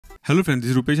Hello friends,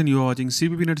 this is Rupesh and you are watching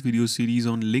CPP Nuts video series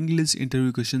on linked list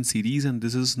interview question series, and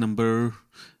this is number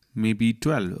maybe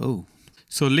 12. Oh,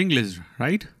 so linked list,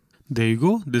 right? There you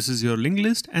go. This is your linked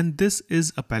list and this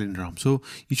is a palindrome. So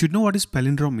you should know what is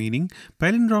palindrome meaning.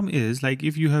 Palindrome is like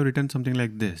if you have written something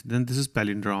like this, then this is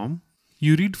palindrome.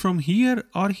 You read from here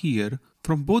or here,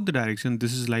 from both the direction,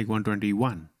 this is like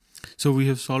 121. So we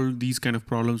have solved these kind of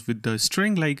problems with the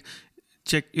string, like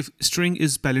check if string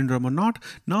is palindrome or not.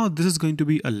 Now this is going to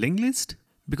be a linked list,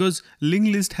 because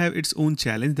linked list have its own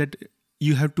challenge that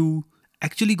you have to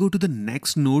actually go to the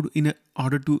next node in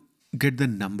order to get the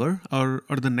number or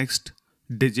the next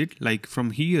digit. Like from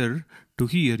here to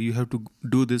here, you have to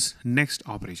do this next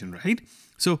operation, right?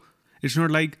 So it's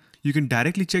not like you can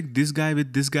directly check this guy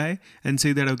with this guy and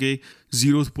say that, okay,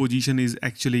 0th position is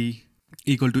actually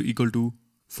equal to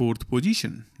 4th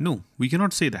position. No, we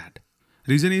cannot say that.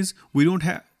 Reason is we don't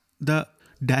have the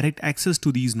direct access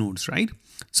to these nodes, right?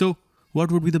 So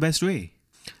what would be the best way?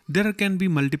 There can be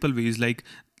multiple ways, like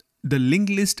the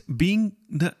linked list being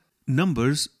the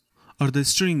numbers or the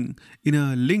string in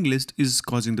a linked list is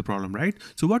causing the problem, right?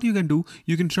 So what you can do,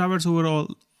 you can traverse over all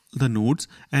the nodes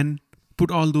and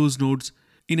put all those nodes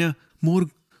in a more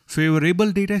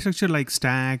favorable data structure like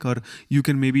stack, or you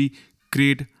can maybe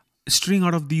create a string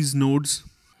out of these nodes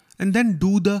and then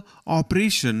do the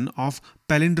operation of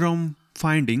palindrome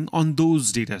finding on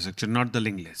those data structure, not the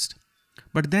linked list.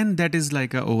 But then that is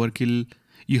like a overkill.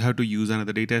 You have to use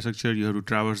another data structure, you have to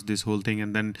traverse this whole thing,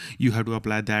 and then you have to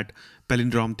apply that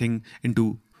palindrome thing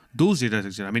into those data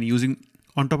structure. I mean, using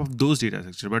on top of those data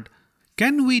structure. But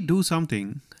can we do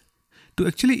something to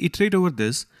actually iterate over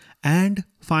this and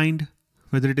find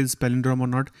whether it is palindrome or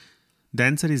not? The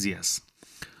answer is yes.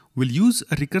 We'll use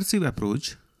a recursive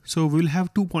approach. So we'll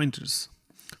have two pointers.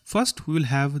 First, we will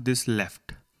have this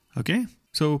left. Okay.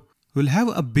 So we'll have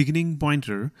a beginning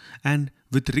pointer, and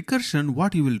with recursion,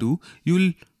 what you will do, you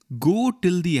will go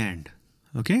till the end.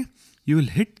 Okay. You will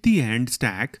hit the end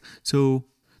stack. So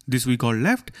this we call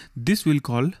left, this we'll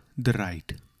call the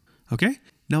right. Okay.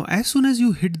 Now, as soon as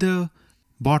you hit the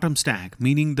bottom stack,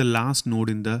 meaning the last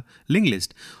node in the linked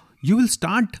list, you will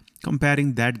start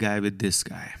comparing that guy with this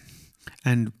guy.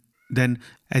 And then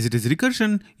as it is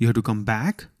recursion, you have to come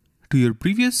back to your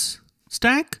previous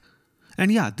stack.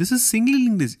 And yeah, this is singly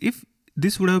linked list. If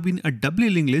this would have been a doubly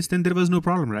linked list, then there was no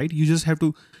problem, right? You just have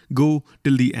to go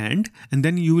till the end and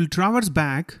then you will traverse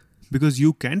back, because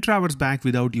you can traverse back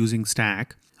without using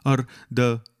stack or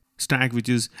the stack which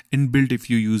is inbuilt if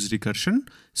you use recursion.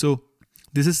 So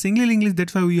this is singly linked list.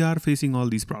 That's why we are facing all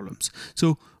these problems.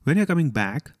 So when you're coming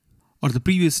back or the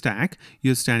previous stack,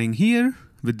 you're standing here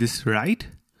with this right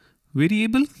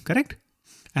variable, correct?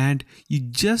 And you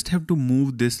just have to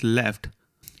move this left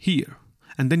here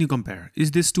and then you compare.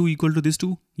 Is this 2 equal to this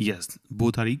 2? Yes,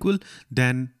 both are equal.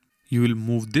 Then you will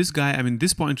move this guy, I mean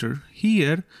this pointer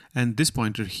here and this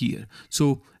pointer here.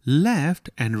 So left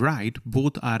and right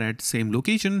both are at same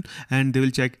location, and they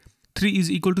will check 3 is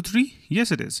equal to 3.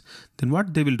 Yes, it is. Then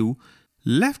what they will do,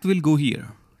 left will go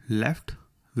here, left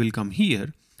will come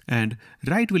here, and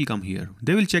right will come here.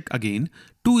 They will check again,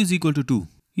 2 is equal to 2.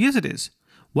 Yes, it is.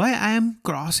 Why I am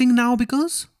crossing now?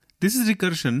 Because this is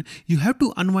recursion. You have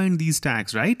to unwind these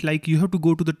stacks, right? Like you have to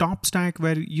go to the top stack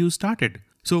where you started.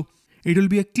 So it will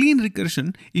be a clean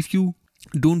recursion if you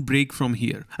don't break from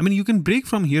here. I mean, you can break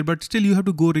from here, but still you have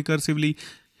to go recursively.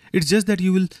 It's just that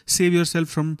you will save yourself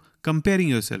from comparing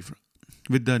yourself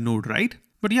with the node, right?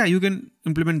 But yeah, you can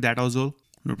implement that also,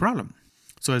 no problem.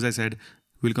 So as I said,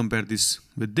 we'll compare this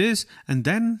with this, and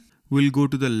then we'll go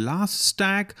to the last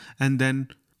stack, and then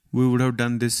we would have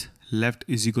done this left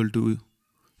is equal to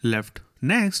left.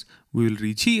 Next, we will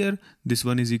reach here. This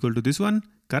one is equal to this one,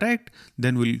 correct?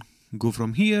 Then we'll go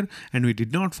from here, and we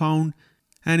did not found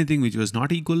anything which was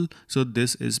not equal. So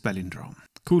this is palindrome.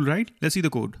 Cool, right? Let's see the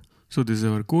code. So this is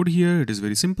our code here. It is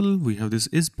very simple. We have this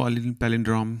is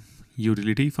palindrome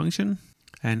utility function.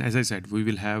 And as I said, we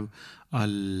will have a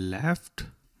left,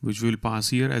 which will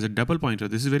pass here as a double pointer.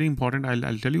 This is very important.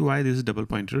 I'll tell you why this is double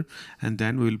pointer. And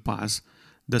then we will pass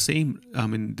the same, I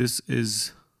mean, this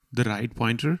is the right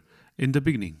pointer in the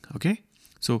beginning. Okay.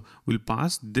 So we'll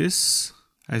pass this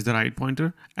as the right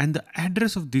pointer and the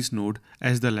address of this node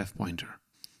as the left pointer.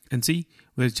 And see,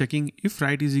 we're checking if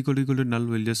right is equal to null,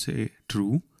 we'll just say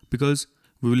true, because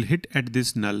we will hit at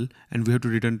this null and we have to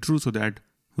return true, so that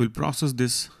we'll process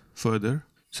this further.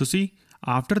 So see,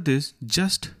 after this,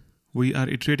 just we are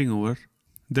iterating over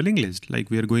the linked list, like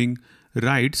we are going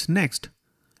rights next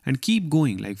and keep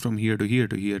going like from here to here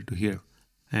to here to here.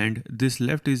 And this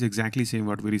left is exactly same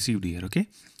what we received here. Okay.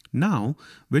 Now,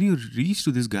 when you reach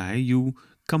to this guy, you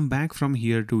come back from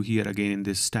here to here again in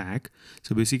this stack.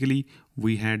 So basically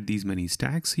we had these many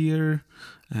stacks here,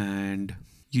 and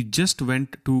you just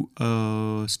went to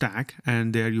a stack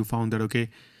and there you found that, okay,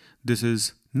 this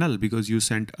is null because you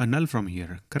sent a null from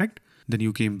here, correct? Then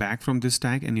you came back from this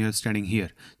stack and you're standing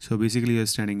here. So basically you're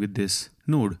standing with this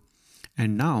node.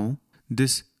 And now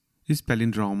this is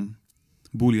palindrome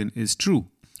boolean is true.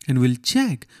 And we'll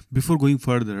check before going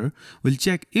further. We'll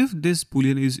check if this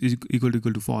boolean is equal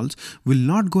to false. We'll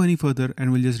not go any further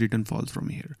and we'll just return false from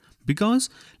here. Because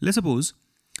let's suppose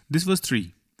this was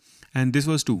 3 and this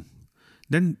was 2.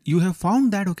 Then you have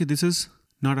found that, okay, this is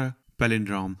not a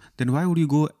palindrome. Then why would you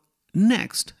go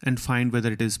next and find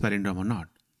whether it is palindrome or not?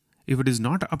 If it is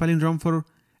not a palindrome for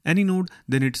any node,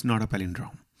 then it's not a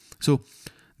palindrome. So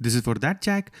this is for that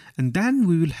check. And then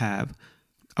we will have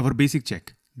our basic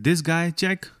check. This guy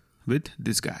check with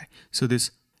this guy. So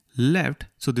this left,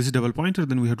 so this is double pointer,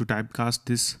 then we have to typecast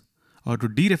this or to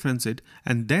dereference it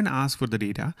and then ask for the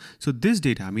data. So this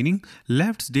data, meaning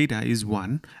left's data is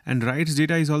 1 and right's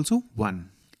data is also 1.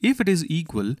 If it is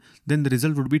equal, then the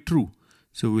result would be true.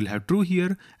 So we'll have true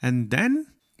here and then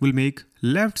we'll make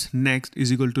left's next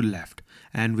is equal to left.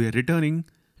 And we are returning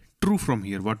true from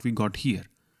here, what we got here.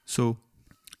 So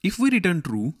if we return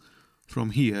true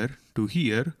from here to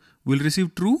here, we'll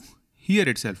receive true here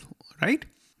itself, right?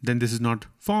 Then this is not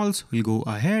false. We'll go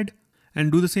ahead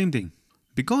and do the same thing.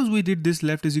 Because we did this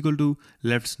left is equal to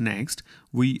left's next,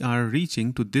 we are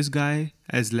reaching to this guy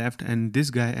as left and this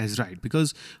guy as right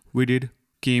because we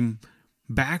came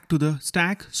back to the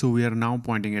stack. So we are now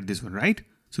pointing at this one, right?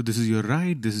 So this is your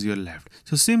right, this is your left.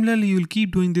 So similarly, you will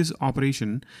keep doing this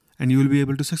operation and you will be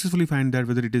able to successfully find that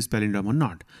whether it is palindrome or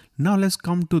not. Now let's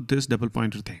come to this double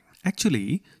pointer thing.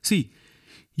 Actually, see,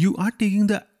 you are taking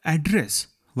the address.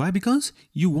 Why? Because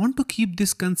you want to keep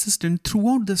this consistent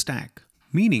throughout the stack,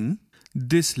 meaning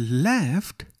this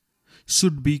left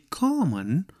should be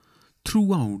common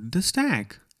throughout the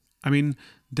stack. I mean,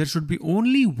 there should be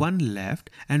only one left.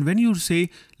 And when you say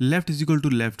left is equal to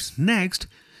left's next,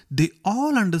 they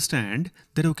all understand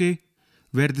that, okay,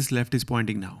 where this left is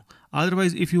pointing now.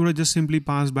 Otherwise, if you would have just simply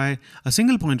passed by a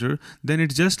single pointer, then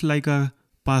it's just like a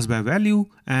pass by value,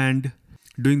 and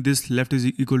doing this left is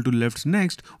equal to left's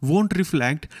next won't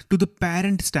reflect to the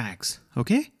parent stacks.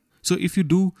 Okay. So if you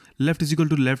do left is equal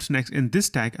to left's next in this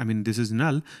stack, I mean, this is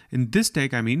null. In this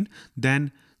stack, I mean,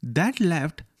 then that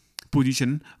left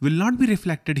position will not be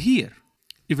reflected here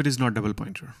if it is not double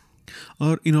pointer.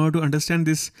 Or in order to understand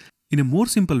this in a more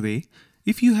simple way,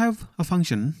 if you have a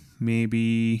function,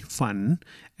 maybe fun,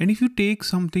 and if you take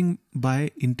something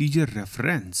by integer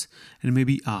reference and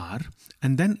maybe r,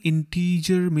 and then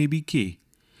integer maybe k,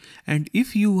 and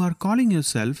if you are calling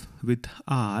yourself with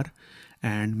r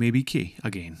and maybe k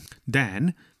again,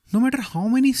 then no matter how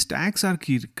many stacks are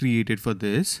created for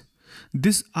this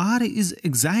r is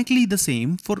exactly the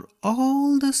same for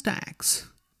all the stacks.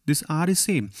 This r is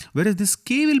same, whereas this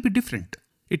k will be different.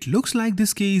 It looks like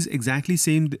this k is exactly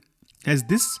same as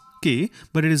this k,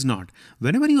 but it is not.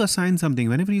 Whenever you assign something,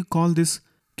 whenever you call this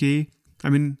k, I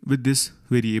mean with this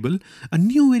variable, a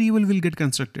new variable will get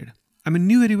constructed. I mean,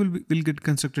 new variable will get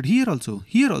constructed here also,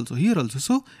 here also, here also.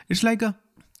 So it's like a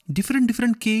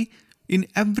different k in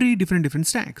every different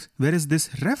stacks. Whereas this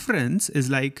reference is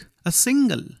like a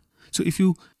single. So if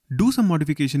you do some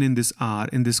modification in this r,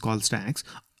 in this call stacks,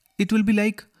 it will be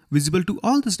like visible to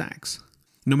all the stacks,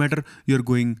 no matter you're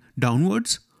going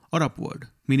downwards or upward,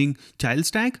 meaning child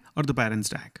stack or the parent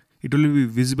stack. It will be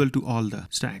visible to all the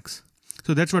stacks.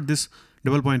 So that's what this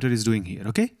double pointer is doing here.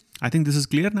 Okay. I think this is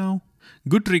clear now.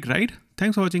 Good trick, right?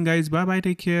 Thanks for watching, guys. Bye bye.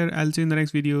 Take care. I'll see you in the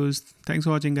next videos. Thanks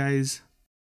for watching, guys.